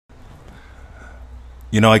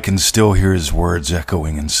You know, I can still hear his words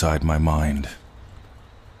echoing inside my mind.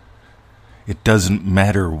 It doesn't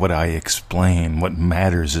matter what I explain. What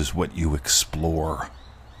matters is what you explore.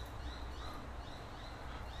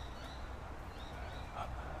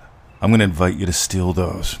 I'm going to invite you to steal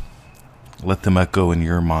those. Let them echo in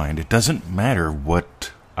your mind. It doesn't matter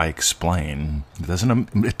what I explain.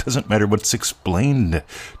 It doesn't matter what's explained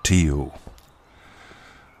to you.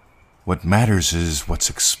 What matters is what's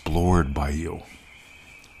explored by you.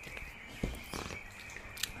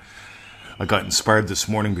 I got inspired this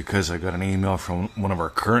morning because I got an email from one of our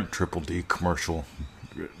current Triple D commercial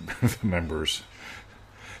members.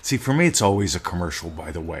 See, for me, it's always a commercial,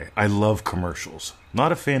 by the way. I love commercials.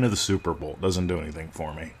 Not a fan of the Super Bowl. It doesn't do anything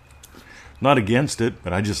for me. Not against it,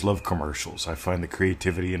 but I just love commercials. I find the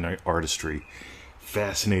creativity and artistry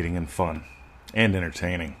fascinating and fun and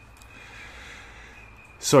entertaining.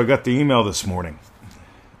 So I got the email this morning,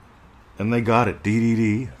 and they got it.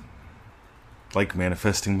 DDD, like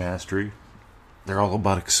Manifesting Mastery, they're all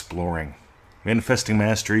about exploring. Manifesting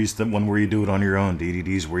Mastery is the one where you do it on your own. DDD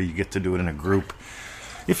is where you get to do it in a group.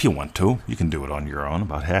 If you want to, you can do it on your own.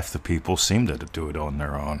 About half the people seem to do it on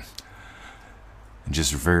their own. And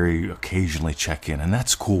just very occasionally check in. And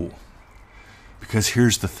that's cool. Because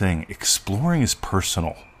here's the thing. Exploring is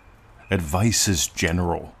personal. Advice is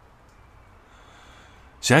general.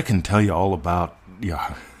 See, I can tell you all about...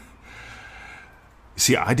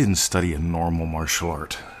 See, I didn't study a normal martial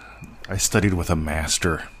art. I studied with a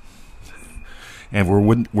master. And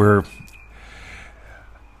we're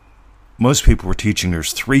most people were teaching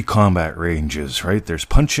there's 3 combat ranges, right? There's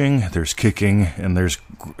punching, there's kicking, and there's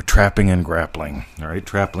trapping and grappling. All right,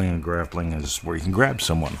 trapping and grappling is where you can grab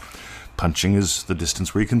someone. Punching is the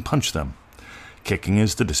distance where you can punch them. Kicking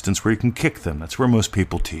is the distance where you can kick them. That's where most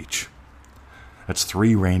people teach. That's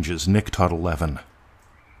 3 ranges. Nick taught 11.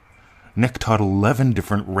 Nick taught 11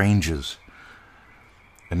 different ranges.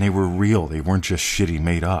 And they were real. They weren't just shitty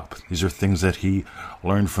made up. These are things that he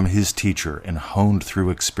learned from his teacher and honed through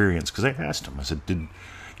experience. Because I asked him, I said, did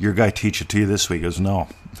your guy teach it to you this week? He goes, no.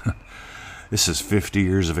 This is 50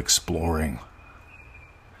 years of exploring.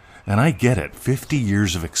 And I get it. 50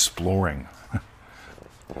 years of exploring.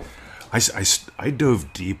 I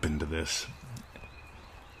dove deep into this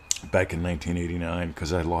back in 1989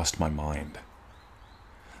 because I lost my mind.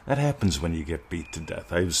 That happens when you get beat to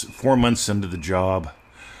death. I was 4 months into the job,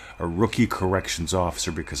 a rookie corrections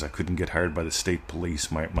officer because I couldn't get hired by the state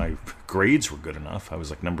police. My grades were good enough. I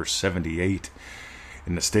was like number 78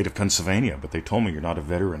 in the state of Pennsylvania, but they told me you're not a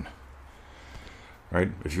veteran.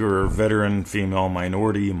 Right? If you're a veteran, female,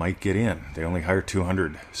 minority, you might get in. They only hire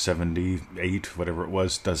 278, whatever it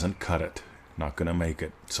was, doesn't cut it. Not going to make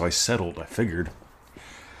it. So I settled. I figured,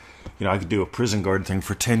 I could do a prison guard thing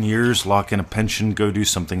for 10 years, lock in a pension, go do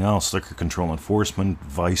something else. Liquor control enforcement,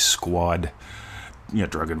 vice squad,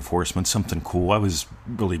 drug enforcement, something cool. I was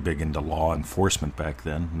really big into law enforcement back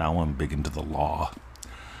then. Now I'm big into the law.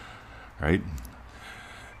 Right?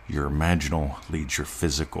 Your imaginal leads your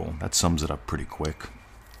physical. That sums it up pretty quick.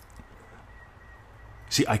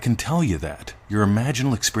 See, I can tell you that. Your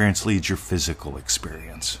imaginal experience leads your physical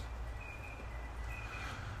experience.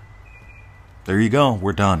 There you go.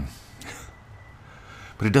 We're done.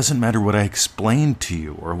 But it doesn't matter what I explain to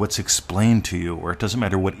you or what's explained to you, or it doesn't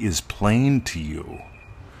matter what is plain to you.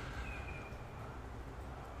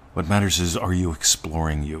 What matters is, are you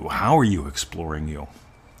exploring you? How are you exploring you?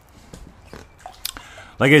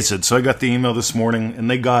 Like I said, so I got the email this morning, and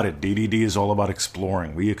they got it. DDD is all about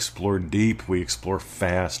exploring. We explore deep. We explore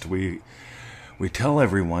fast. We tell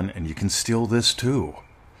everyone, and you can steal this too.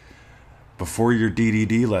 Before your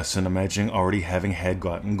DDD lesson, imagine already having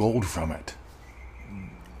gotten gold from it.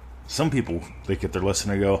 Some people, they get their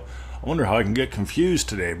lesson and go, I wonder how I can get confused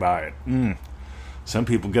today by it. Some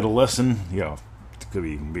people get a lesson, it could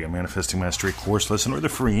even be a Manifesting Mastery course lesson or the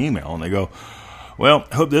free email, and they go, well,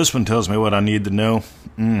 I hope this one tells me what I need to know.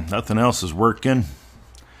 Nothing else is working.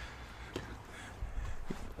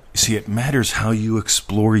 See, it matters how you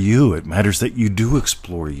explore you. It matters that you do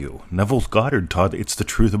explore you. Neville Goddard taught it's the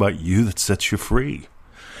truth about you that sets you free.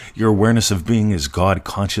 Your awareness of being as God,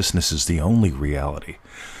 consciousness is the only reality.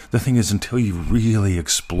 The thing is, until you really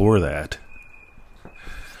explore that,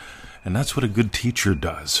 and that's what a good teacher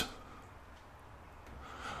does.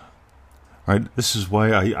 Right? This is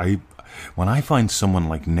why I when I find someone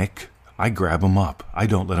like Nick, I grab him up. I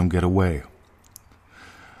don't let him get away.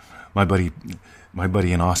 My buddy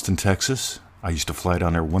in Austin, Texas, I used to fly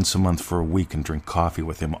down there once a month for a week and drink coffee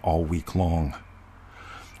with him all week long.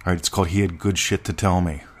 All right, it's called He Had Good Shit to Tell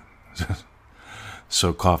Me.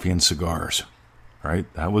 So coffee and cigars. Right?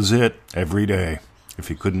 That was it every day. If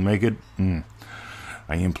he couldn't make it,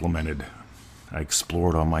 I implemented. I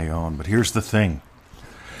explored on my own. But here's the thing.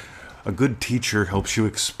 A good teacher helps you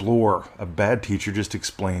explore. A bad teacher just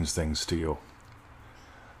explains things to you.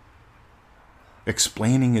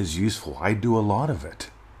 Explaining is useful. I do a lot of it.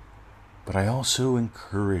 But I also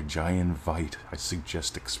encourage, I invite, I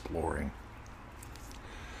suggest exploring.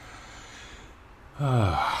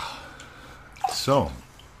 So,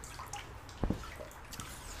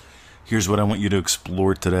 here's what I want you to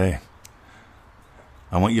explore today.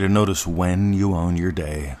 I want you to notice when you own your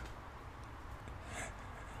day.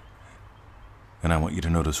 And I want you to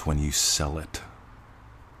notice when you sell it.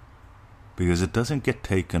 Because it doesn't get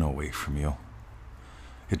taken away from you.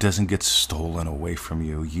 It doesn't get stolen away from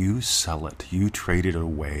you. You sell it. You trade it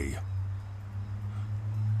away.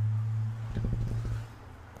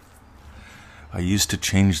 I used to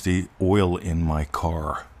change the oil in my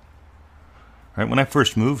car. Right, when I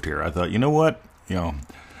first moved here, I thought, you know what?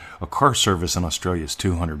 A car service in Australia is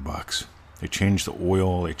 $200. They change the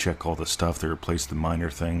oil, they check all the stuff, they replace the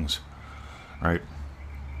minor things. Right?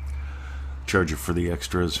 Charge you for the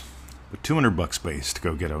extras. But $200 base to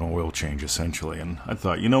go get an oil change, essentially. And I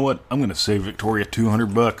thought, you know what? I'm going to save Victoria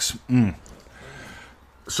 $200.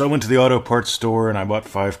 So I went to the auto parts store and I bought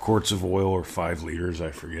 5 quarts of oil, or 5 liters,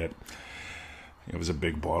 I forget. It was a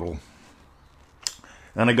big bottle.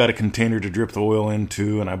 And I got a container to drip the oil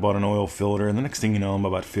into, and I bought an oil filter. And the next thing you know, I'm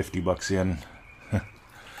about $50 in.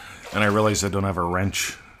 And I realized I don't have a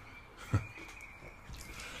wrench.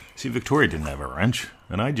 See, Victoria didn't have a wrench,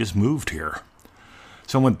 and I just moved here.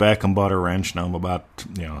 So I went back and bought a wrench. Now I'm about,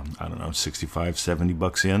 I don't know, $65,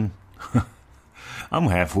 $70 in. I'm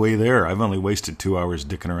halfway there. I've only wasted 2 hours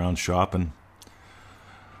dicking around shopping.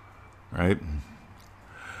 Right?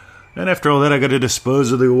 And after all that, I got to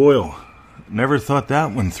dispose of the oil. Never thought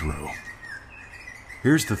that one through.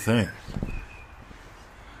 Here's the thing.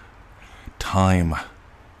 Time.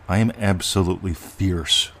 I am absolutely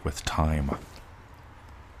fierce with time.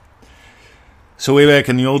 So way back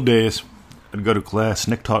in the old days, I'd go to class.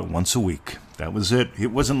 Nick taught once a week. That was it.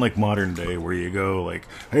 It wasn't like modern day where you go like,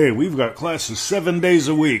 hey, we've got classes 7 days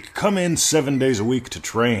a week. Come in 7 days a week to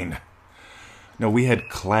train. No, we had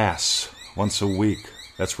class once a week.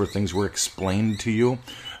 That's where things were explained to you.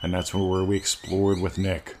 And that's where we explored with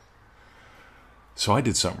Nick. So I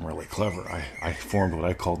did something really clever. I formed what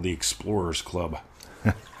I called the Explorers Club.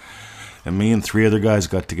 And me and 3 other guys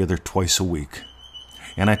got together twice a week.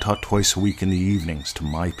 And I taught twice a week in the evenings to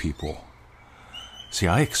my people. See,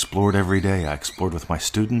 I explored every day. I explored with my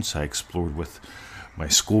students. I explored with my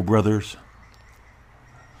school brothers.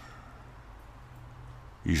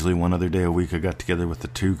 Usually one other day a week I got together with the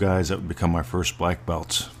 2 guys that would become my first black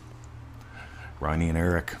belts. Ronnie and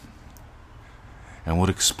Eric. And we'll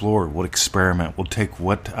explore, we'll experiment, we'll take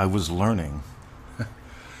what I was learning.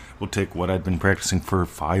 We'll take what I'd been practicing for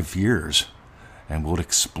 5 years, and we'll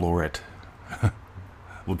explore it.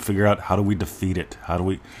 We'll figure out, how do we defeat it? How do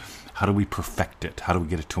we perfect it? How do we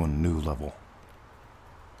get it to a new level?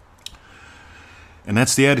 And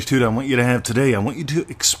that's the attitude I want you to have today. I want you to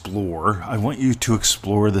explore. I want you to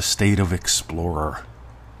explore the state of explorer.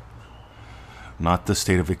 Not the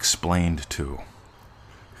state of explained to.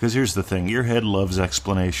 Because here's the thing. Your head loves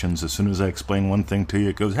explanations. As soon as I explain one thing to you,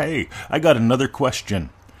 it goes, hey, I got another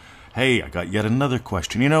question. Hey, I got yet another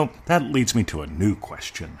question. That leads me to a new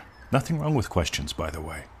question. Nothing wrong with questions, by the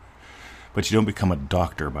way. But you don't become a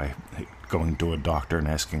doctor by going to a doctor and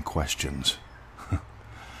asking questions.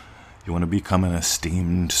 You want to become an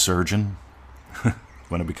esteemed surgeon? You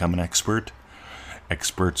want to become an expert?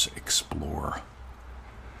 Experts explore.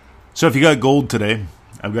 So if you got gold today,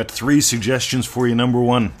 I've got 3 suggestions for you. Number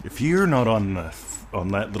 1, if you're not on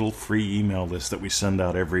that little free email list that we send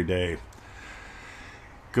out every day,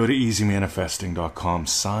 go to easymanifesting.com.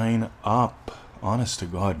 Sign up. Honest to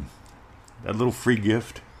God. That little free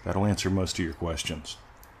gift, that'll answer most of your questions.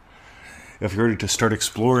 If you're ready to start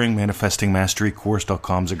exploring,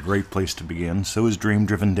 manifestingmasterycourse.com is a great place to begin. So is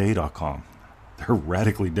dreamdrivenday.com. They're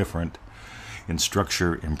radically different in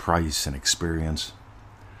structure, in price, and experience.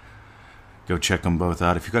 Go check them both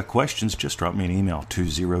out. If you've got questions, just drop me an email,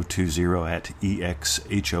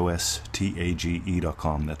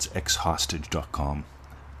 2020@exhostage.com. That's xhostage.com.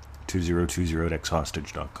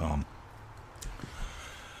 2020@xhostage.com.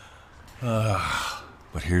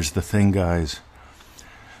 But here's the thing, guys.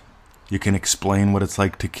 You can explain what it's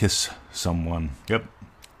like to kiss someone. Yep.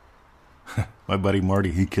 My buddy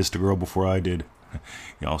Marty, he kissed a girl before I did.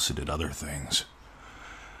 He also did other things.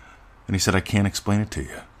 And he said, I can't explain it to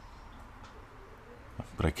you.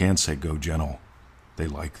 But I can say, go gentle. They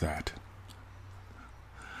like that.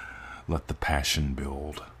 Let the passion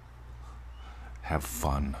build. Have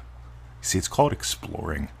fun. See, it's called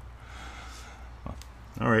exploring.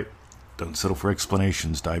 All right. Don't settle for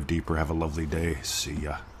explanations. Dive deeper. Have a lovely day. See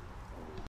ya.